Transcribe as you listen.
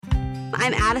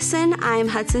I'm Addison. I'm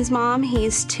Hudson's mom.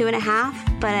 He's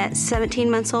 2.5, but at 17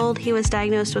 months old, he was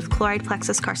diagnosed with choroid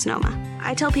plexus carcinoma.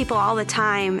 I tell people all the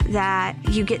time that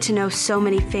you get to know so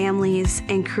many families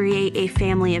and create a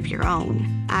family of your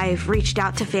own. I've reached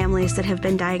out to families that have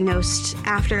been diagnosed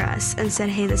after us and said,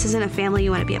 hey, this isn't a family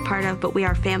you want to be a part of, but we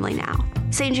are family now.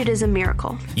 St. Jude is a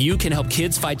miracle. You can help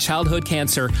kids fight childhood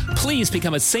cancer. Please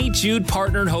become a St. Jude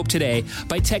Partner in Hope today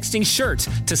by texting SHIRT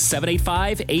to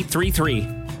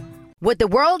 785-833. What the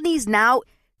world needs now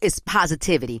is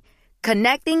positivity.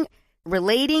 Connecting,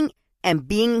 relating, and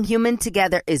being human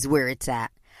together is where it's at.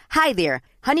 Hi there,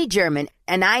 Honey German,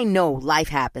 and I know life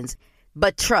happens,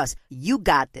 but trust, you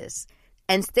got this.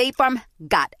 And State Farm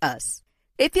got us.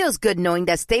 It feels good knowing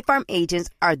that State Farm agents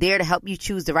are there to help you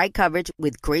choose the right coverage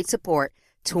with great support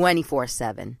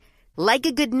 24/7. Like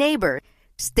a good neighbor,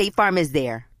 State Farm is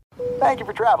there. Thank you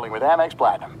for traveling with Amex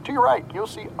Platinum. To your right, you'll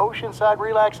see oceanside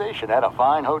relaxation at a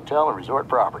fine hotel and resort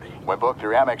property. When booked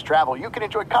through Amex Travel, you can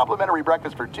enjoy complimentary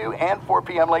breakfast for 2 and 4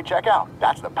 p.m. late checkout.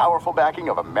 That's the powerful backing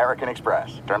of American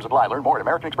Express. Terms apply. Learn more at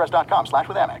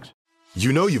americanexpress.com/withAmex.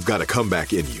 You know you've got a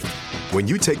comeback in you. When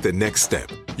you take the next step,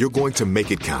 you're going to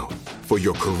make it count. For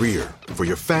your career, for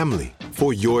your family,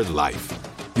 for your life.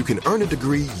 You can earn a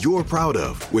degree you're proud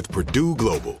of with Purdue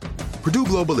Global. Purdue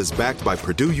Global is backed by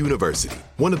Purdue University,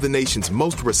 one of the nation's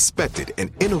most respected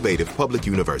and innovative public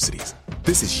universities.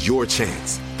 This is your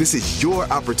chance. This is your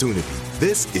opportunity.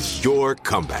 This is your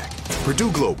comeback. Purdue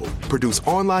Global, Purdue's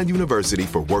online university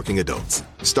for working adults.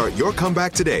 Start your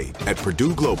comeback today at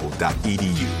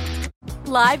purdueglobal.edu.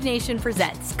 Live Nation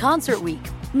presents Concert Week.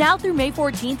 Now through May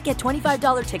 14th, get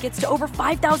 $25 tickets to over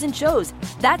 5,000 shows.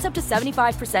 That's up to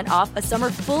 75% off a summer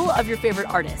full of your favorite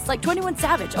artists like 21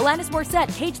 Savage, Alanis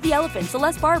Morissette, Cage the Elephant,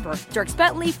 Celeste Barber, Dierks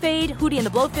Bentley, Fade, Hootie and the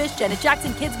Blowfish, Janet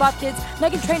Jackson, Kidz Bop Kids,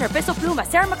 Meghan Trainor, Peso Pluma,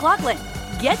 Sarah McLachlan.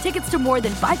 Get tickets to more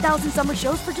than 5,000 summer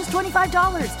shows for just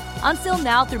 $25. Until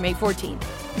now through May 14th.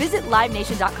 Visit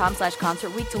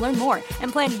LiveNation.com/Concert Week to learn more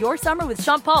and plan your summer with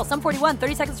Sean Paul, Sum 41,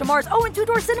 30 Seconds to Mars, and Two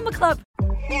Door Cinema Club.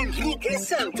 Enrique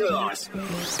Santos.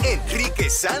 Enrique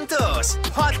Santos.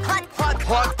 Podcast.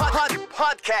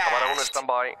 Cámara 1,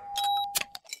 stand-by.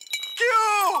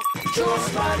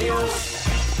 Chusma News.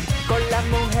 Con la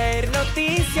mujer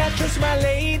noticia, Chusma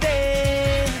Lady.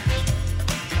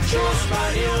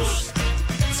 Chusma News.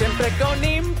 Siempre con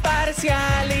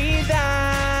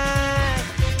imparcialidad.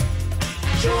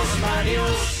 Chusma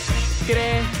News.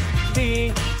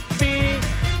 Credibilidad.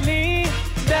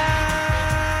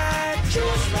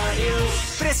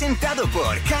 Presentado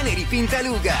por Canner y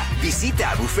Pintaluga.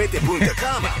 Visita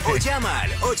bufete.com o llama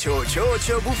al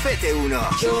 888-BUFETE1.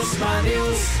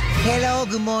 Hello,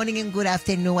 good morning and good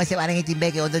afternoon. Se van en el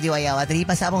timbre que otro te vaya a batir.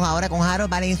 Pasamos ahora con Harold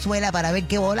Valenzuela para ver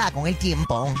qué bola con el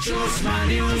tiempo. El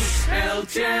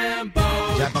tiempo.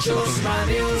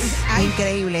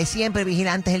 Increíble, siempre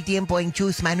vigilantes el tiempo en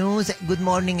Chusma News. Good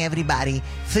morning, everybody.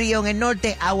 Frío en el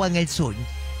norte, agua en el sur.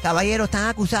 Caballeros, están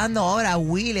acusando ahora a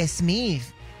Will Smith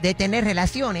de tener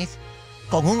relaciones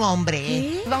con un hombre.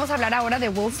 ¿Qué? Vamos a hablar ahora de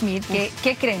Will Smith.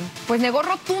 ¿Qué creen? Pues negó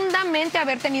rotundamente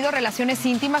haber tenido relaciones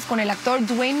íntimas con el actor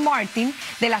Dwayne Martin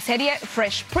de la serie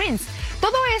Fresh Prince.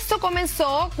 Todo esto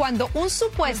comenzó cuando un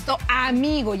supuesto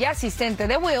amigo y asistente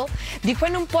de Will dijo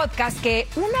en un podcast que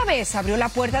una vez abrió la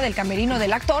puerta del camerino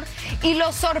del actor y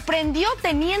lo sorprendió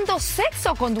teniendo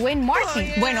sexo con Dwayne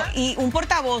Martin. Bueno, y un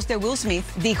portavoz de Will Smith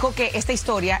dijo que esta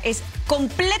historia es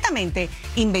completamente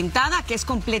inventada, que es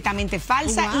completamente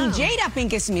falsa. Y Jada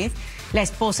Pinkett Smith, la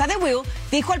esposa de Will,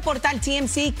 dijo al portal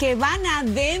TMZ que van a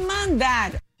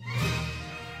demandar.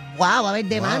 Wow, va a haber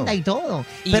demanda y todo.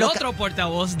 Y pero otro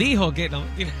portavoz dijo que no.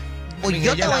 Pues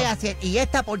yo te voy a hacer, y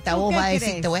esta portavoz va a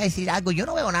decir, te voy a decir algo, yo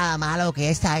no veo nada malo que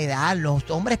esa edad, los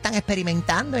hombres están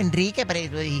experimentando, Enrique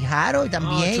y Harold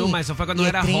también. No, Chuma, eso fue cuando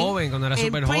era joven, cuando era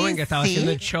súper joven, que estaba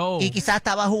haciendo el show. Y quizás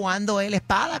estaba jugando él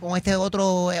espada con este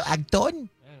otro actor.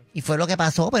 Y fue lo que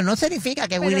pasó, pero no significa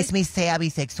que Will Smith sea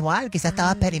bisexual, quizás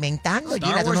estaba experimentando.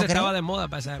 Star Wars estaba de moda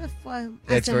para esa.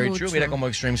 That's very true, mira cómo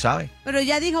Extreme sabe. Pero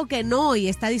ya dijo que no y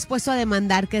está dispuesto a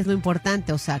demandar, que es lo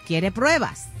importante, o sea, quiere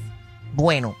pruebas.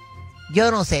 Bueno, yo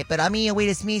no sé, pero a mí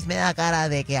Will Smith me da cara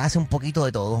de que hace un poquito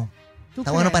de todo.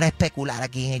 Está bueno para especular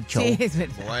aquí en el show. Sí, es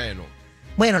verdad.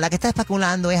 Bueno, la que está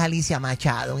especulando es Alicia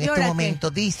Machado. En este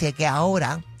momento dice que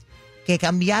ahora que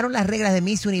cambiaron las reglas de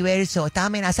Miss Universo, está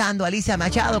amenazando a Alicia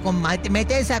Machado con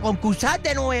meterse a concursar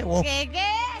de nuevo. ¿Qué?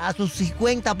 A sus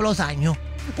 50 plus años.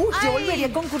 Yo volvería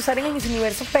a concursar en el Miss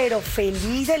Universo, pero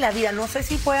feliz de la vida. No sé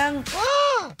si puedan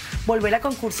volver a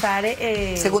concursar.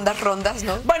 Segundas rondas,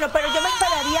 ¿no? Bueno, pero yo me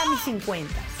esperaría a mis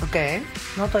 50. Ok.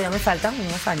 No, todavía me faltan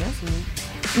unos años.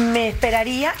 me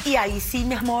esperaría y ahí sí,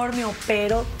 mi amor, me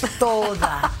opero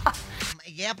toda.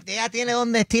 Ella tiene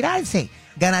donde estirarse.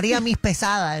 Ganaría mis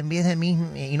pesadas en vez de mis...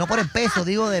 Y no por el peso,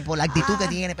 digo, por la actitud que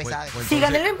tiene pesada. Si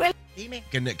gané el Dime.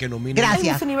 Que nomine.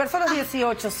 Gracias. Miss Universo a los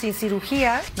 18, sin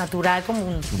cirugía, natural como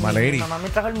mi mamá me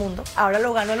trajo al mundo. Ahora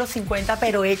lo gano a los 50,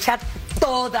 pero hecha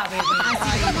toda, bebé.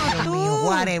 Dios mío,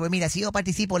 whatever. Mira, si yo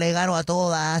participo, le gano a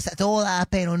todas,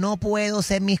 pero no puedo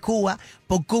ser Miss Cuba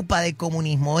por culpa del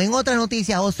comunismo. En otras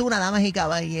noticias, Ozuna, damas y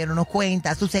caballeros, nos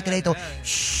cuenta su secreto.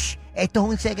 Shh, esto es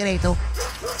un secreto.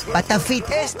 Va a estar fit.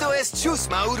 Esto es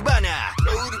Chusma Urbana.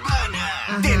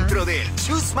 Dentro del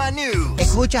Chusma News.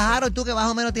 Escucha, Harold, tú que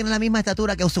más o menos tienes la misma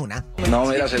estatura que Ozuna. No,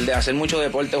 mira, hacer mucho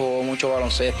deporte, juego mucho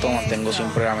baloncesto, mantengo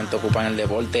siempre la mente ocupada en el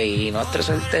deporte y no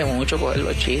estresarte mucho,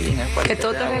 cogerlo chilling. Que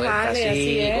todo te regale,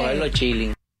 así es. Cogerlo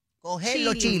chilling.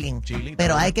 Cogerlo chilling.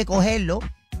 Pero hay que cogerlo.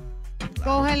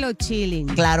 Cógelo chilling.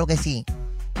 Claro que sí.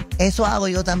 Eso hago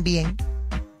yo también.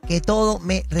 Que todo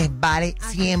me resbale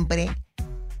siempre.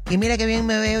 Y mira que bien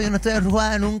me veo, yo no estoy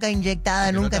arrugada, nunca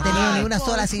inyectada, nunca he tenido ni una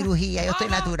sola cirugía, yo estoy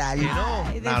natural.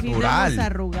 Natural.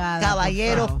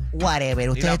 Caballero,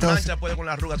 whatever. Ustedes todos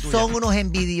son unos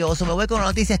envidiosos. Me voy con la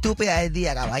noticia estúpida del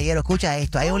día, caballero. Escucha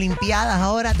esto. Hay olimpiadas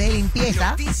ahora de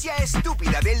limpieza. Noticia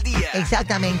estúpida del día.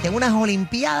 Exactamente, unas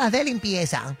olimpiadas de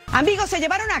limpieza. Amigos, se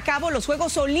llevaron a cabo los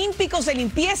Juegos Olímpicos de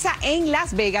Limpieza en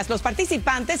Las Vegas. Los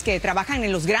participantes que trabajan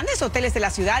en los grandes hoteles de la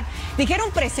ciudad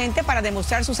dijeron presente para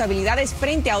demostrar sus habilidades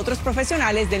frente a otros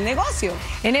profesionales del negocio.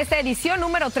 En esta edición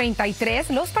número 33,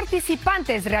 los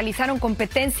participantes realizaron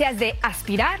competencias de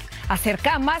aspirar, hacer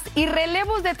camas y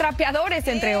relevos de trapeadores,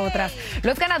 entre otras.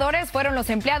 Los ganadores fueron los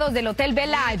empleados del Hotel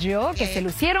Bellagio, que se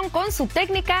lucieron con su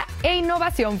técnica e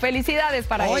innovación. Felicidades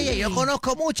para ellos. Oye, yo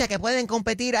conozco muchas que pueden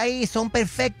competir ahí, son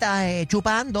perfectas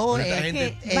chupando,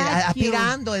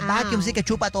 aspirando, el vacuum sí que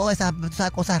chupa todas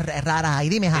esas cosas raras ahí.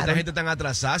 Dime, Harold. Esta gente tan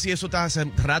atrasada, si eso está hace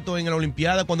rato en la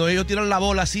Olimpiada, cuando ellos tiran la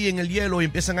bola así en el hielo y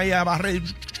empiezan ahí a barrer.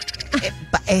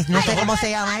 No sé cómo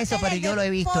se llama eso, pero yo lo he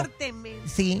visto.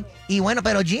 Sí, y bueno,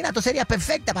 pero Gina, tú serías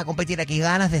perfecta para competir aquí,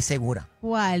 ganas de segura.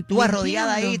 ¿Cuál? Tú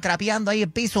arrodillada ahí, trapeando ahí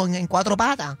el piso en cuatro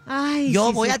patas. Ay, yo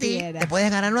si voy supiera. a ti, te puedes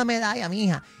ganar una medalla,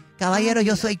 mija. Caballero,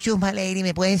 yo soy Chusma Lady,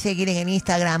 me pueden seguir en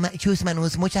Instagram, Chusma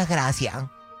News. Muchas gracias.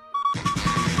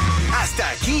 Hasta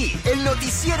aquí, el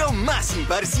noticiero más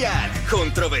imparcial,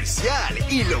 controversial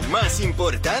y lo más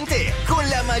importante, con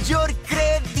la mayor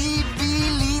credibilidad.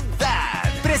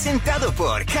 Presentado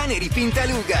por Canary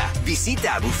Pintaluga.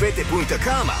 Visita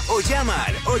bufete.com o llama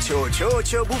al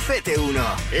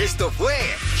 888-BUFETE1. Esto fue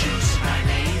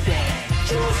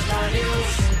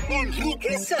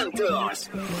Enrique Santos.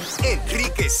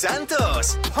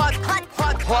 Hot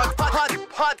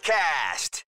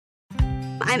Podcast.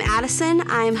 I'm Addison.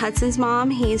 I'm Hudson's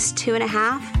mom. He's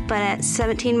 2.5, but at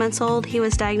 17 months old, he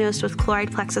was diagnosed with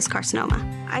chloride plexus carcinoma.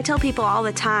 I tell people all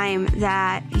the time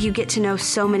that you get to know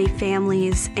so many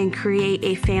families and create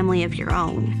a family of your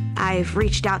own. I've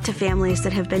reached out to families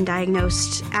that have been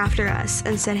diagnosed after us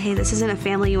and said, hey, this isn't a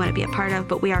family you want to be a part of,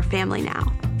 but we are family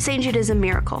now. St. Jude is a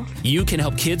miracle. You can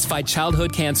help kids fight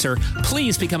childhood cancer.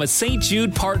 Please become a St.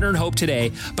 Jude Partner in Hope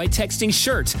today by texting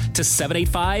SHIRT to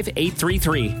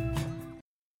 785-833.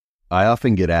 I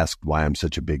often get asked why I'm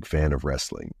such a big fan of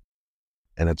wrestling,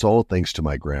 and it's all thanks to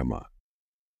my grandma.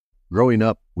 Growing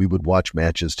up, we would watch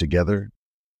matches together,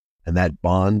 and that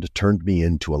bond turned me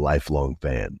into a lifelong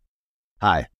fan.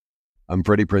 Hi, I'm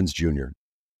Freddie Prinze Jr.,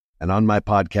 and on my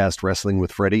podcast, Wrestling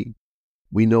with Freddie,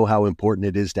 we know how important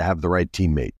it is to have the right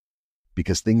teammate,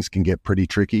 because things can get pretty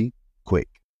tricky quick.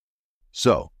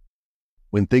 So,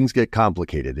 when things get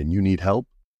complicated and you need help,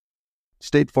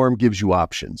 State Farm gives you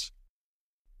options.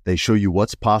 They show you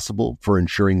what's possible for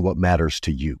ensuring what matters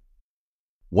to you.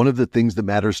 One of the things that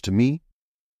matters to me,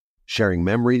 sharing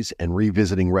memories and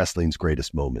revisiting wrestling's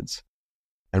greatest moments.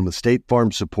 And with State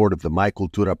Farm's support of the My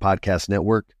Cultura Podcast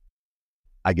Network,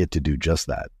 I get to do just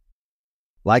that.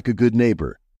 Like a good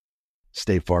neighbor,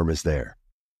 State Farm is there.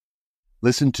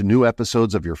 Listen to new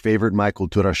episodes of your favorite My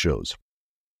Cultura shows,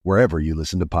 wherever you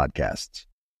listen to podcasts.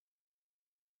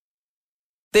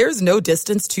 There's no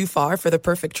distance too far for the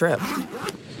perfect trip.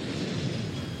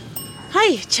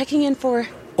 Hi, checking in for...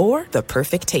 Or the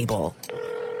perfect table.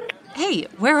 Hey,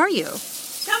 where are you?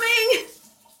 Coming!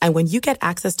 And when you get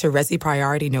access to Resi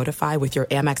Priority Notify with your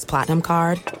Amex Platinum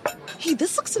card... Hey,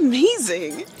 this looks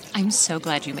amazing. I'm so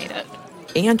glad you made it.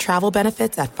 And travel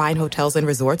benefits at fine hotels and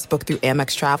resorts booked through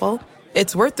Amex Travel,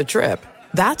 it's worth the trip.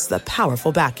 That's the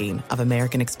powerful backing of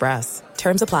American Express.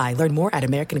 Terms apply. Learn more at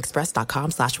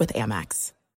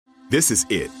americanexpress.com/withAmex. This is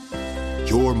it.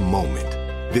 Your moment.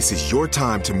 This is your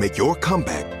time to make your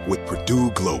comeback with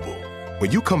Purdue Global. When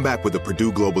you come back with a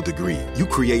Purdue Global degree, you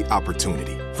create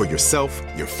opportunity for yourself,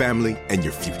 your family, and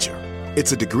your future.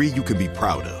 It's a degree you can be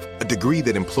proud of, a degree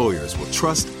that employers will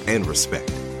trust and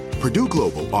respect. Purdue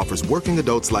Global offers working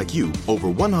adults like you over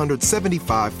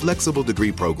 175 flexible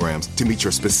degree programs to meet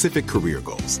your specific career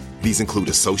goals. These include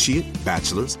associate,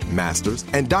 bachelor's, master's,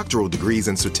 and doctoral degrees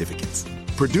and certificates.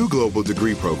 Purdue Global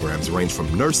degree programs range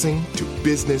from nursing to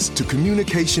business to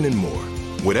communication and more.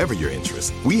 Whatever your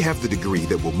interest, we have the degree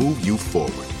that will move you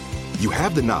forward. You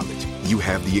have the knowledge, you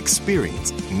have the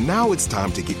experience. Now it's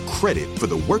time to get credit for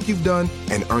the work you've done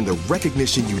and earn the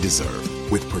recognition you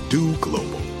deserve with Purdue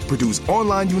Global, Purdue's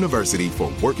online university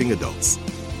for working adults.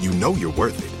 You know you're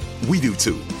worth it. We do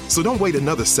too. So don't wait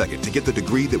another second to get the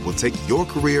degree that will take your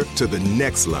career to the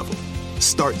next level.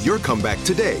 Start your comeback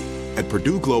today at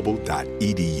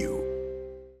purdueglobal.edu.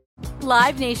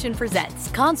 Live Nation presents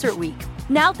Concert Week.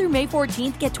 Now through May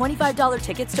 14th, get $25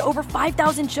 tickets to over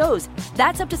 5,000 shows.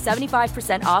 That's up to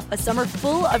 75% off a summer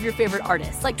full of your favorite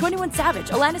artists like 21 Savage,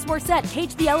 Alanis Morissette,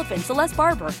 Cage the Elephant, Celeste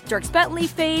Barber, Dierks Bentley,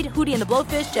 Fade, Hootie and the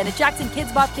Blowfish, Janet Jackson,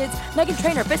 Kids Bop Kids, Meghan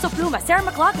Trainor, Peso Pluma, Sarah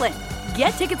McLachlan. Get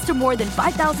tickets to more than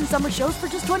 5,000 summer shows for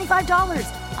just $25.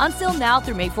 Until now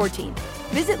through May 14th.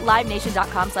 Visit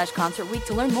livenation.com/Concert Week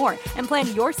to learn more and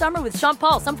plan your summer with Sean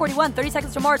Paul, Sum 41, 30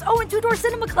 Seconds to Mars, and Two Door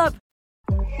Cinema Club.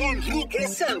 Enrique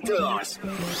Santos.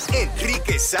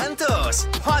 Enrique Santos.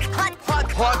 Hot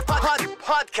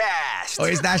Podcast.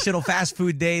 Hoy es National Fast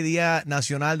Food Day, Día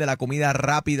Nacional de la Comida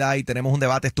Rápida, y tenemos un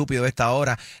debate estúpido a esta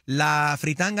hora. ¿La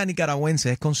fritanga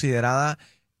nicaragüense es considerada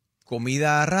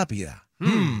comida rápida?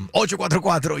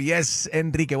 844, yes,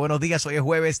 Enrique, buenos días. Hoy es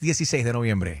jueves 16 de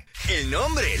noviembre. El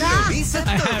nombre lo dice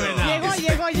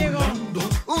todo. Llegó.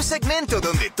 Un segmento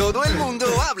donde todo el mundo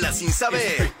habla sin saber.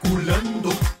 Especulando.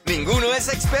 Ninguno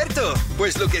es experto,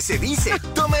 pues lo que se dice,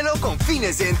 tómelo con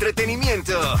fines de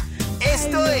entretenimiento.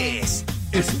 Esto es...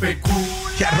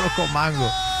 ¿Qué arroz con mango?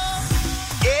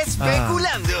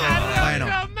 Especulando. Bueno,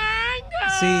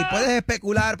 sí, puedes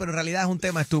especular, pero en realidad es un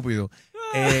tema estúpido.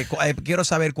 Quiero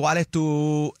saber cuál es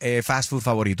tu fast food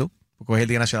favorito, porque es el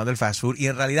Día Nacional del Fast Food. Y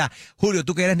en realidad, Julio,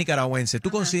 tú que eres nicaragüense, ¿tú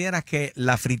consideras que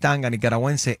la fritanga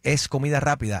nicaragüense es comida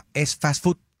rápida, es fast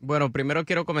food? Bueno, primero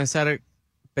quiero comenzar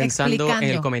pensando en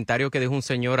el comentario que dijo un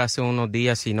señor hace unos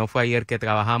días, si no fue ayer, que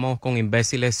trabajamos con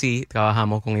imbéciles. Sí,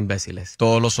 trabajamos con imbéciles.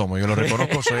 Todos lo somos, yo lo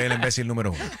reconozco, soy el imbécil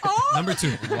número 1. Number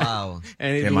 2. Wow.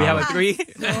 And we have a 3.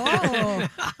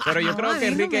 Pero yo creo que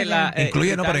Enrique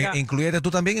 ¿Incluyete tú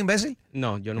también, imbécil?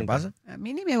 No, yo nunca. ¿Qué pasa? A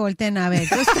mí ni me volteen a ver.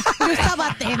 Yo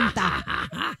estaba atenta.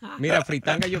 Mira,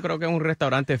 fritanga yo creo que es un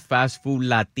restaurante fast food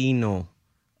latino.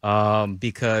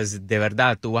 Because de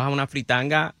verdad, tú vas a una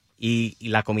fritanga y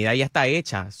la comida ya está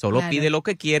hecha. Solo pide lo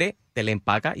que quiere, te la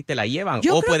empaca y te la llevan.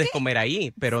 O puedes comer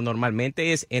ahí, pero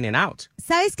normalmente es in and out.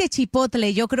 ¿Sabes qué?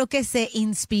 Chipotle yo creo que se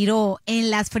inspiró en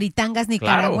las fritangas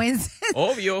nicaragüenses.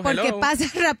 Claro, obvio. Porque pasa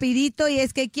rapidito y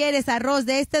es que quieres arroz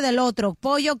de este, del otro,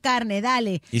 pollo, carne,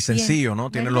 dale. Y sencillo, ¿no?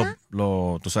 Tiene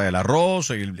tú sabes, el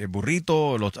arroz, el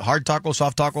burrito, los hard tacos,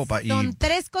 soft tacos. Son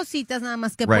 3 cositas nada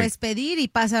más que puedes pedir y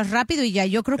pasas rápido y ya.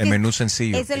 Yo creo que el menú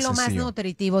sencillo. Ese es lo más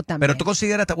nutritivo también. Pero tú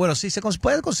consideras, bueno, sí se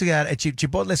puede considerar el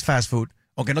Chipotle es fast food,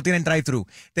 aunque no tienen drive-thru.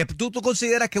 ¿Tú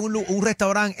consideras que un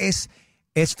restaurante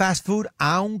es fast food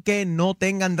aunque no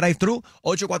tengan drive-thru?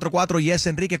 844, yes,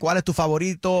 Enrique, ¿cuál es tu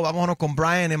favorito? Vámonos con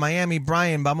Brian en Miami.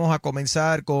 Brian, vamos a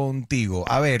comenzar contigo.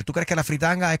 A ver, ¿tú crees que la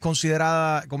fritanga es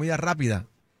considerada comida rápida?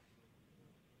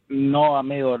 No,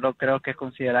 amigo, no creo que es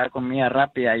considerada comida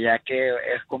rápida, ya que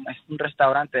es un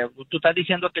restaurante. Tú estás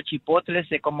diciendo que Chipotle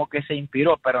como que se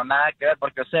inspiró, pero nada que ver,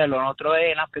 porque, o sea, lo otro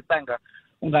es en la fritanga.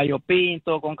 Un gallo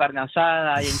pinto con carne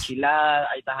asada, hay enchilada,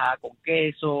 hay tajada con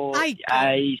queso,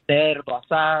 hay cerdo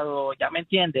asado, ¿ya me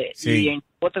entiendes? Sí. Y en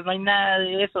Chipotle no hay nada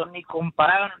de eso, ni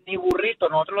comparado, ni burrito.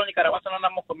 Nosotros los nicaragüenses no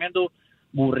andamos comiendo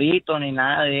burrito ni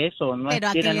nada de eso, no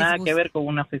tiene nada que ver con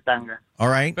una fritanga.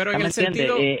 All right. Pero en el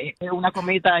sentido es una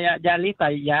comidita ya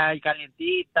lista y ya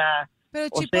calientita. Pero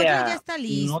el Chipotle ya está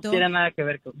listo. No tiene nada que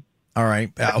ver con... All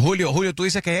right. Julio, ¿tú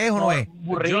dices que es o no es?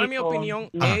 Yo en mi opinión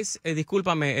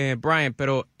discúlpame, Brian,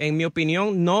 pero en mi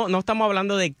opinión no estamos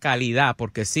hablando de calidad,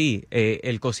 porque sí,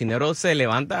 el cocinero se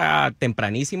levanta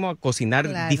tempranísimo a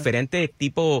cocinar diferentes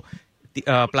tipos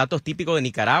platos típicos de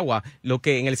Nicaragua, lo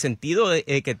que en el sentido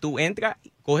de que tú entras,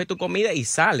 coges tu comida y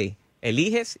sales,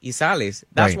 eliges y sales.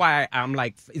 That's why I'm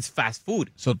like, it's fast food.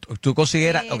 So, tú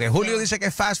consideras, Julio dice que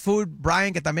es fast food,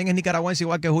 Brian, que también es nicaragüense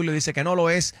igual que Julio, dice que no lo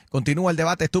es. Continúa el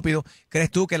debate estúpido. ¿Crees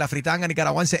tú que la fritanga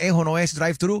nicaragüense es o no es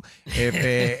drive-thru?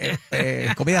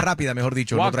 Comida rápida, mejor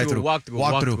dicho, no drive-thru.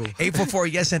 Walk-thru. 844,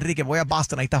 yes, Enrique. Voy a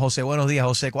Boston, ahí está José. Buenos días,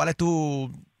 José. ¿Cuál es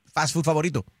tu fast food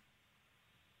favorito?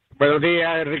 Buenos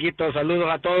días, Enriquito. Saludos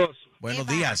a todos. Buenos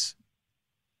días.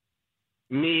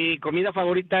 Mi comida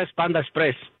favorita es Panda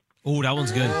Express. That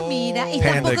one's good. Mira, ¿y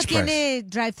Panda tampoco Express. tiene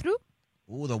drive-thru?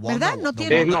 The one ¿Verdad? that- No the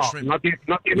tiene. one that No, shrimp. no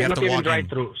We have to tienen walk in.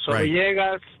 drive-thru. Solo Right.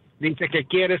 llegas, dices que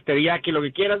quieres, teriyaki, lo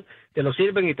que quieras, te lo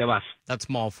sirven y te vas. That's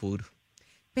small food.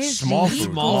 Pues Small sí.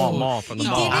 food. Small from the Y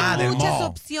mall. tienen del muchas mall.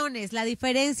 opciones. La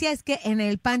diferencia es que en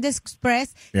el Panda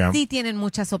Express Yeah. sí tienen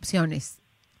muchas opciones.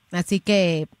 Así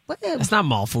que, pues, That's not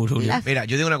mall food, Julio. La- Mira,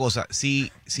 yo digo una cosa,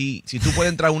 si tú puedes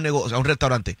entrar a un negocio, a un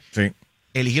restaurante, Sí.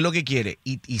 elegir lo que quieres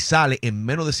y sale en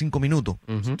menos de 5 minutos,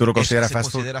 ¿Tú lo consideras se fast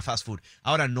food? considera fast food.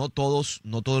 Ahora, no todos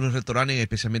los restaurantes,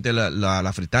 especialmente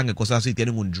la fritanga y cosas así,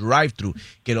 tienen un drive-thru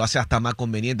que lo hace hasta más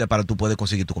conveniente para tú poder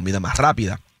conseguir tu comida más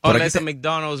rápida. Unless a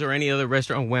McDonald's or any other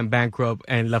restaurant went bankrupt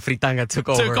and la fritanga took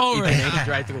over. Y tenían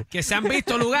que drive-thru. Que se han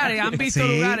visto lugares,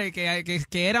 lugares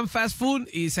que eran fast food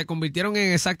y se convirtieron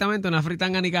en exactamente una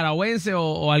fritanga nicaragüense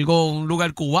o algo, un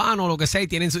lugar cubano o lo que sea, y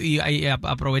tienen y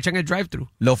aprovechan el drive-thru.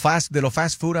 De los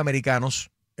fast food americanos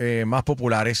más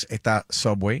populares está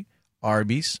Subway,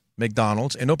 Arby's,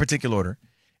 McDonald's, en no particular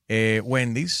order,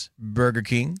 Wendy's, Burger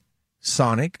King,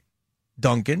 Sonic,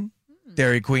 Dunkin',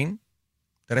 Dairy Queen.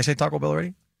 Did I say Taco Bell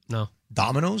already? No.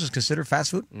 Domino's is considered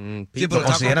fast food. Sí, pero ¿Lo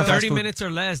consideran fast 30 food? minutes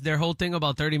or less, their whole thing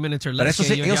about 30 minutes or less. Pero eso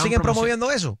que ellos llevan siguen promoción.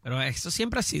 promoviendo eso. Pero eso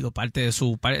siempre ha sido parte de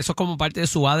eso es como parte de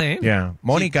su ADN. Yeah.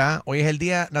 Mónica, hoy es el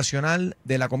Día Nacional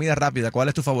de la Comida Rápida. ¿Cuál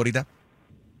es tu favorita?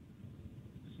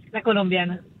 La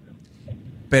colombiana.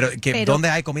 Pero, Pero- ¿dónde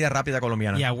hay comida rápida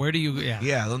colombiana? Yeah, where do you...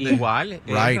 Yeah. ¿dónde? Igual.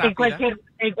 Right. En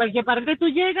cualquier parte tú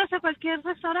llegas a cualquier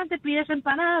restaurante, pides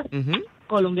empanadas,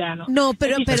 colombiano. No,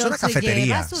 pero es una se cafetería.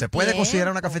 lleva su ¿Se puede tiempo.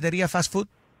 considerar una cafetería fast food?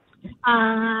 Es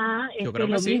Yo que creo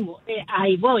lo que sí. mismo.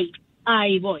 Ahí voy.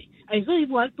 Eso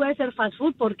igual puede ser fast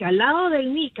food porque al lado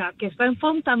del Nica, que está en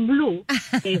Fontainebleau,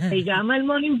 que se llama el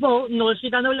Morning Bowl, no estoy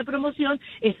dando la promoción,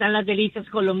 están las delicias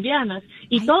colombianas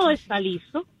y todo está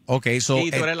listo. Ok, so...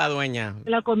 Sí, tú eres la dueña.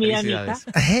 La comida Nica.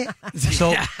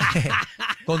 So,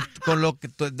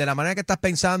 de la manera que estás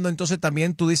pensando, entonces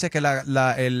también tú dices que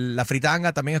la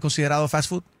fritanga también es considerado fast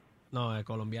food. No, es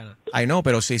colombiana. I know,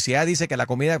 pero si ella dice que la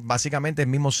comida básicamente es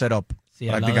el mismo setup, Sí,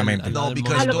 al lado prácticamente. del- al lado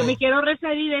del A lo que me quiero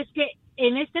referir es que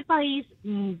en este país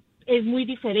es muy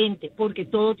diferente porque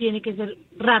todo tiene que ser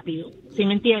rápido, ¿sí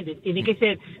me entiendes? Tiene que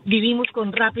ser, vivimos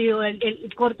con rápido el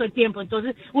corto el tiempo,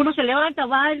 entonces uno se levanta,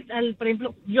 va por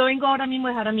ejemplo, yo vengo ahora mismo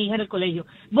a dejar a mi hija en el colegio,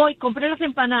 voy, compré las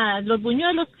empanadas, los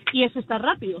buñuelos y eso está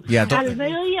rápido. Y Al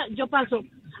mediodía yo paso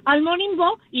al Morning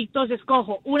Bowl y entonces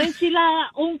cojo una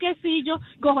enchilada, un quesillo,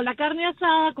 cojo la carne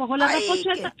asada, cojo la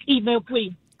repocheta y me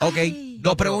fui. Ok,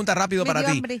 dos preguntas rápido me para dio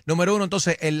ti. hambre. Número uno,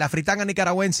 entonces, la fritanga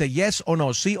nicaragüense, yes o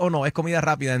no, sí o no, es comida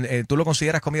rápida. ¿Tú lo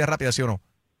consideras comida rápida, sí o no?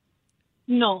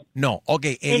 No. No, ok.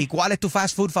 ¿Y cuál es tu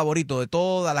fast food favorito de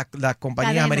todas las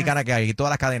compañías Cadenas. americanas que hay y todas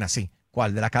las cadenas? Sí.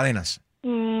 ¿Cuál de las cadenas?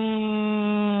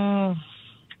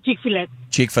 Chick-fil-A.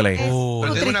 Chick-fil-A.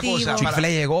 Pero te digo una cosa, Chick-fil-A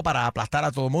llegó para aplastar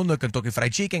a todo el mundo, el Kentucky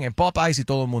Fried Chicken, el Popeyes y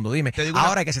todo el mundo. Dime,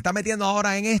 ahora que se está metiendo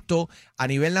ahora en esto a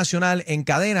nivel nacional en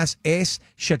cadenas es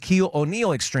Shaquille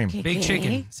O'Neal Extreme. Big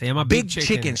Chicken. Se llama Big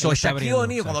Chicken. So Él está Shaquille abriendo,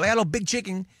 O'Neal, cuando veas los Big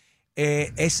Chicken,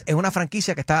 es una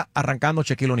franquicia que está arrancando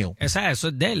Shaquille O'Neal. Eso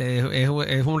es de él.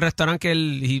 Es un restaurante que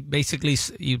él, he basically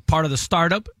is part of the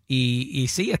startup. Y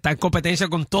sí, está en competencia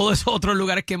con todos esos otros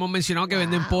lugares que hemos mencionado que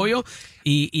venden pollo.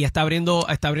 Y está abriendo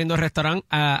restaurante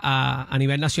a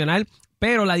nivel nacional.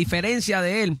 Pero la diferencia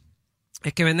de él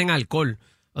es que venden alcohol.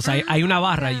 O sea, hay una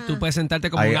barra y tú puedes sentarte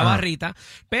como una barrita,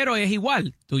 pero es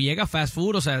igual. Tú llegas fast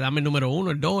food, o sea, dame el número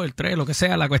 1, el 2, el 3, lo que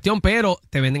sea, la cuestión, pero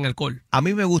te venden alcohol. A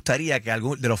mí me gustaría que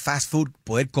algún de los fast food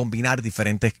poder combinar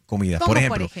diferentes comidas. ¿Cómo, Por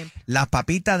ejemplo, por ejemplo? las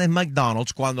papitas de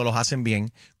McDonald's cuando los hacen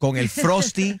bien, con el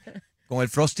Frosty,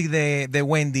 de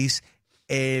Wendy's,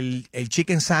 el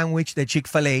chicken sandwich de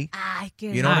Chick-fil-A. Ay,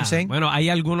 qué You know what I'm saying? Bueno, hay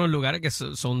algunos lugares que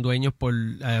son dueños por,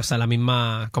 o sea, la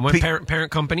misma, como el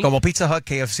parent company. Como Pizza Hut,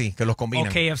 KFC, que los combinan.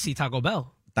 O KFC, Taco Bell.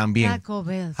 También. Taco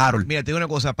Bell. Harold, mira, te digo una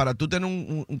cosa, para tú tener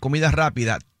un comida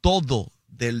rápida, todo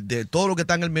de todo lo que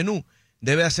está en el menú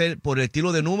debe ser por el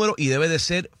estilo de número y debe de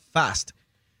ser fast.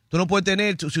 Tú no puedes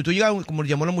tener, si tú llegas, como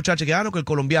llamó la muchacha, que no, que el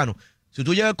colombiano. Si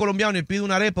tú llegas al colombiano y pides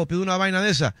una arepa o pides una vaina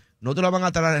de esa, no te la van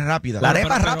a traer rápida. La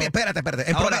arepa es rápida,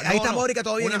 espérate. Ahora, Ahí está no, Mónica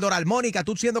todavía en el Doral. Mónica,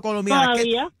 tú siendo colombiana,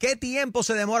 ¿Todavía? ¿qué tiempo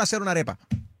se demora hacer una arepa?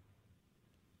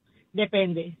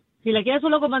 Depende. Si la quieres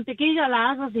solo con mantequilla,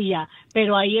 la haces y ya.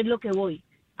 Pero ahí es lo que voy.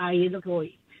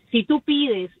 Si tú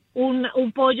pides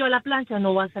un pollo a la plancha,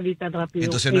 no va a salir tan rápido.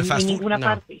 Entonces no es fast en food. ninguna No.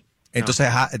 parte. Entonces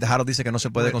Harold dice que no se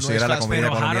puede No considerar es la fast comida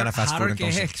food. colombiana fast food. Harold, que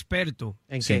es Entonces. experto.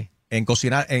 ¿En Sí. qué? En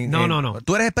cocinar. No.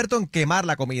 Tú eres experto en quemar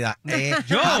la comida.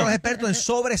 ¿Yo? Harold es experto en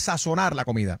sobresazonar la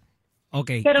comida.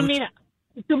 Okay. Pero mira,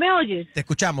 ¿tú me oyes? Te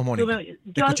escuchamos, Mónica. ¿Tú me oyes?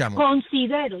 Te escuchamos.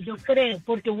 Considero, yo creo,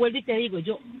 porque vuelvo y te digo,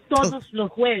 yo todos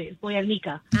los jueves voy al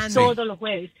Mica, todos los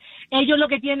jueves. Ellos lo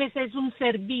que tienen es un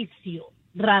servicio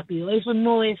rápido, eso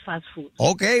no es fast food.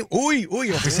 Ok, uy,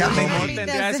 oficialmente. ¿Cómo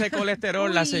tendría ese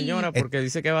colesterol la señora? Porque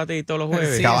dice que va a ir todos los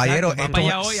jueves. Sí, caballero, exacto. esto-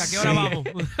 Vamos allá hoy, ¿a qué hora vamos?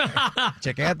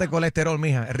 Chequéate el colesterol,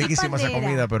 mija. Es riquísima esa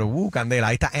comida, pero candela.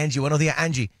 Ahí está Angie. Buenos días,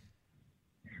 Angie.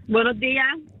 Buenos días.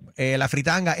 La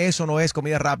fritanga, eso no es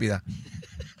comida rápida.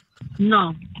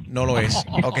 No. No lo es.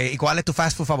 Ok, ¿y cuál es tu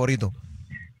fast food favorito?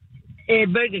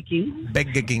 Burger King.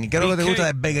 Burger King. ¿Y qué es lo que te gusta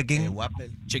de Burger King?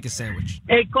 Chicken sandwich.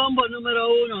 El combo número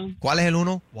 1. ¿Cuál es el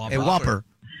uno? Whopper. El Whopper.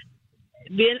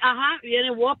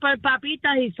 Viene Whopper,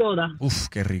 papitas y soda. Uf,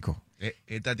 qué rico.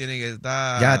 Esta tiene que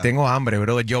estar... Ya tengo hambre,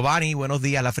 bro. Giovanni, buenos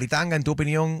días. La fritanga, en tu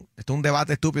opinión, esto es un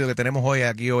debate estúpido que tenemos hoy,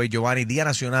 Giovanni, Día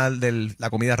Nacional de la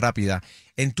Comida Rápida.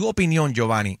 En tu opinión,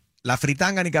 Giovanni, ¿la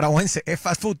fritanga nicaragüense es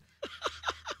fast food?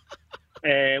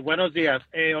 Buenos días.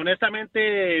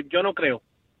 Honestamente, yo no creo.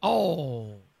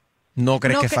 ¿No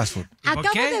crees que es fast food? Acabo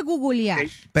de googlear.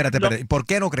 Espérate. ¿Por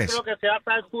qué no crees? Creo que sea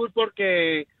fast food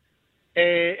porque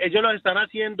ellos lo están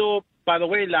haciendo. By the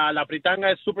way, la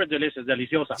fritanga es super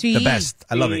deliciosa. Sí. The best.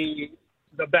 I love it.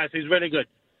 The best. It's really good.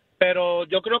 Pero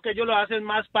yo creo que ellos lo hacen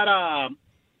más para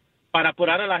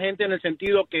apurar a la gente en el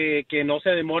sentido que no se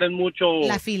demoren mucho.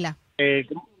 La fila.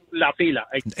 La fila.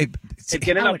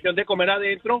 Tienen la opción de comer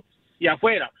adentro y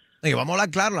afuera. Oye, vamos a hablar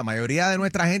claro, la mayoría de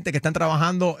nuestra gente que están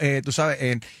trabajando, tú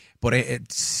sabes,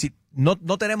 si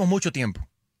no tenemos mucho tiempo.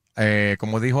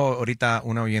 Como dijo ahorita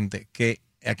una oyente, que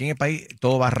aquí en el país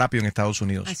todo va rápido en Estados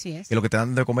Unidos. Así es. Y lo que te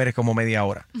dan de comer es como media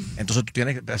hora. Entonces tú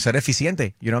tienes que ser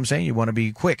eficiente. You know what I'm saying? You want to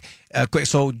be quick.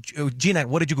 So, Gina,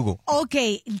 what did you Google? Ok,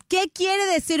 ¿qué quiere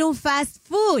decir un fast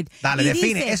food? Dale, Y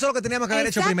define. dice, Eso es lo que teníamos que haber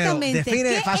hecho primero. Define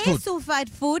 ¿qué fast food. es un fast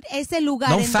food? Es el lugar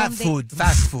No en fat donde... food,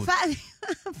 fast food.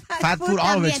 Fat food,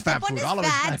 all of it's también. Te fat food. pones All of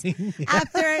fat it's fat.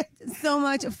 after so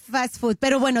much fast food.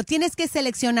 Pero bueno, tienes que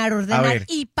seleccionar, A ordenar ver.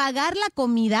 y pagar la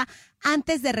comida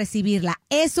antes de recibirla.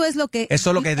 Eso es lo que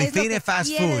define fast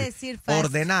quiere food. decir fast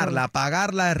Ordenarla, food.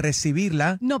 pagarla,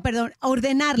 recibirla. No, perdón,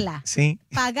 ordenarla. Sí.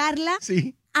 Pagarla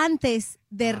Sí. antes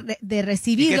de ¿Y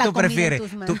recibir qué la tú comida prefieres? en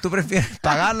tus manos. ¿Tú prefieres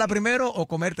pagarla primero o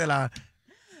comértela?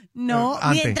 No,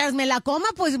 antes? mientras me la coma,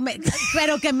 pues,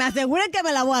 pero que me aseguren que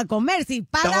me la voy a comer. Si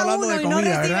paga Estamos hablando uno de y no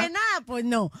comida, recibe ¿verdad? nada, pues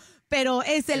no. Pero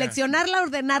es seleccionarla,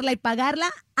 ordenarla y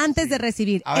pagarla antes de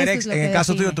recibir. A ver, Eso es lo en que el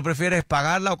caso define. tuyo, ¿tú prefieres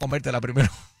pagarla o comértela primero?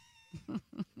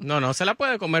 No, se la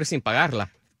puede comer sin pagarla.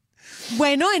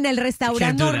 Bueno, en el restaurante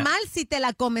Can't do that. normal sí te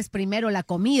la comes primero la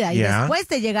comida y Yeah. después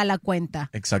te llega la cuenta.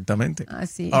 Exactamente.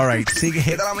 Así. All right, sigue.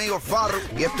 ¿Qué tal, amigo Farro?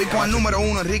 Y estoy con el número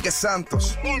 1, Enrique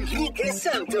Santos. Enrique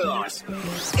Santos.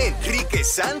 Enrique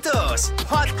Santos.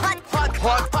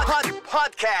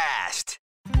 Podcast.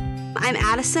 I'm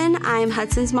Addison. I'm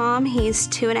Hudson's mom. He's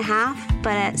 2.5,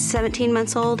 but at 17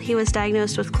 months old, he was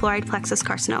diagnosed with chloride plexus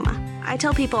carcinoma. I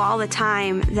tell people all the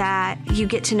time that you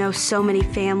get to know so many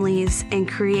families and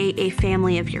create a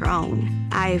family of your own.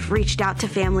 I've reached out to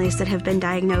families that have been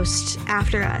diagnosed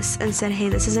after us and said, hey,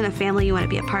 this isn't a family you want to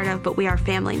be a part of, but we are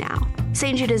family now.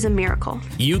 St. Jude is a miracle.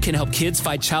 You can help kids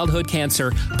fight childhood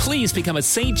cancer. Please become a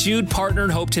St. Jude Partner in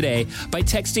Hope today by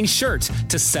texting SHIRT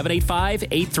to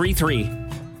 785-833.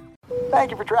 Thank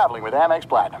you for traveling with Amex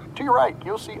Platinum. To your right,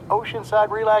 you'll see oceanside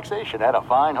relaxation at a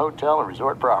fine hotel and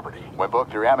resort property. When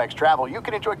booked through Amex Travel, you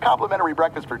can enjoy complimentary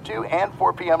breakfast for 2 and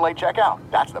 4 p.m. late checkout.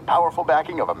 That's the powerful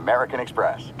backing of American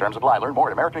Express. Terms apply. Learn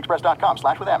more at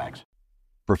americanexpress.com/withAmex.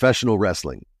 Professional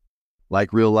wrestling,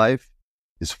 like real life,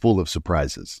 is full of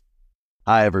surprises.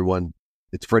 Hi, everyone.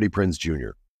 It's Freddie Prinze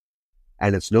Jr.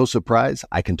 And it's no surprise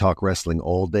I can talk wrestling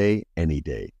all day, any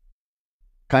day.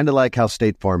 Kind of like how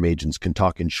State Farm agents can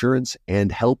talk insurance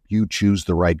and help you choose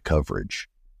the right coverage.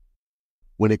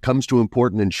 When it comes to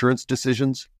important insurance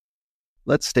decisions,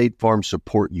 let State Farm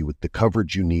support you with the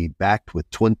coverage you need, backed with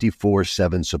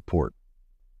 24/7 support.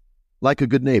 Like a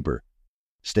good neighbor,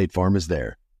 State Farm is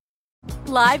there.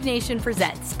 Live Nation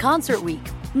presents Concert Week.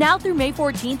 Now through May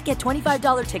 14th, get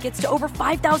 $25 tickets to over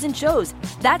 5,000 shows.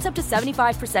 That's up to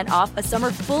 75% off a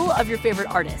summer full of your favorite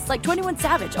artists like 21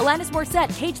 Savage, Alanis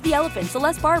Morissette, Cage the Elephant,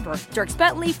 Celeste Barber, Dierks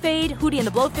Bentley, Fade, Hootie and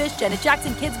the Blowfish, Janet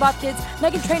Jackson, Kids Bop Kids,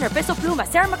 Meghan Trainor, Peso Pluma,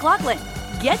 Sarah McLachlan.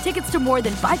 Get tickets to more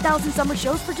than 5,000 summer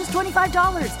shows for just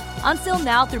 $25. Until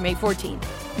now through May 14th.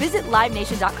 Visit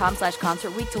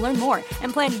LiveNation.com/Concert Week to learn more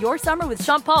and plan your summer with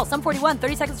Sean Paul, Sum 41,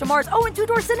 30 Seconds to Mars, and Two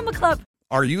Door Cinema Club.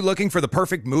 Are you looking for the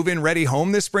perfect move-in ready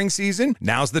home this spring season?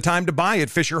 Now's the time to buy at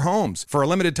Fisher Homes. For a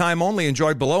limited time only,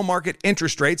 enjoy below-market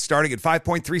interest rates starting at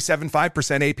 5.375%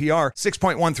 APR,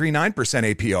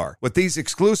 6.139% APR. With these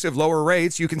exclusive lower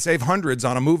rates, you can save hundreds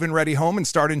on a move-in ready home and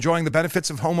start enjoying the benefits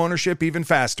of home ownership even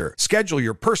faster. Schedule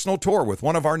your personal tour with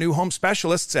one of our new home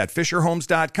specialists at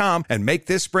FisherHomes.com and make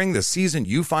this spring the season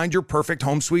you find your perfect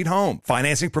home sweet home.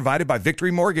 Financing provided by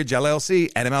Victory Mortgage, LLC,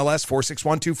 NMLS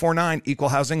 461249, Equal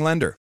Housing Lender.